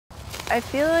I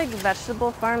feel like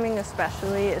vegetable farming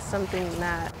especially is something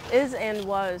that is and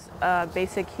was a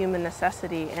basic human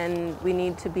necessity, and we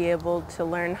need to be able to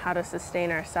learn how to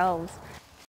sustain ourselves.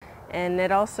 And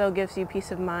it also gives you peace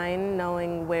of mind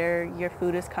knowing where your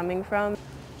food is coming from,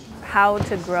 how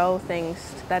to grow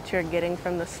things that you're getting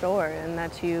from the store and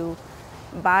that you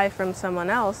buy from someone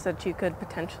else that you could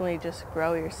potentially just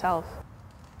grow yourself.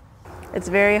 It's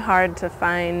very hard to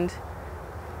find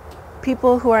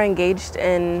people who are engaged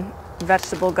in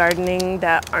vegetable gardening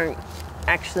that aren't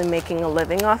actually making a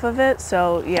living off of it,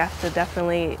 so you have to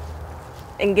definitely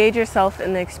engage yourself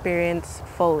in the experience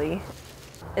fully.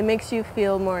 It makes you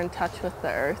feel more in touch with the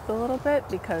earth a little bit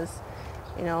because,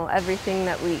 you know, everything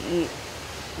that we eat,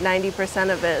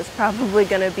 90% of it is probably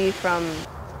going to be from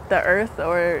the earth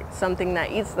or something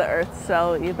that eats the earth,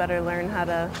 so you better learn how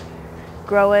to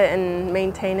grow it and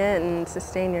maintain it and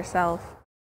sustain yourself.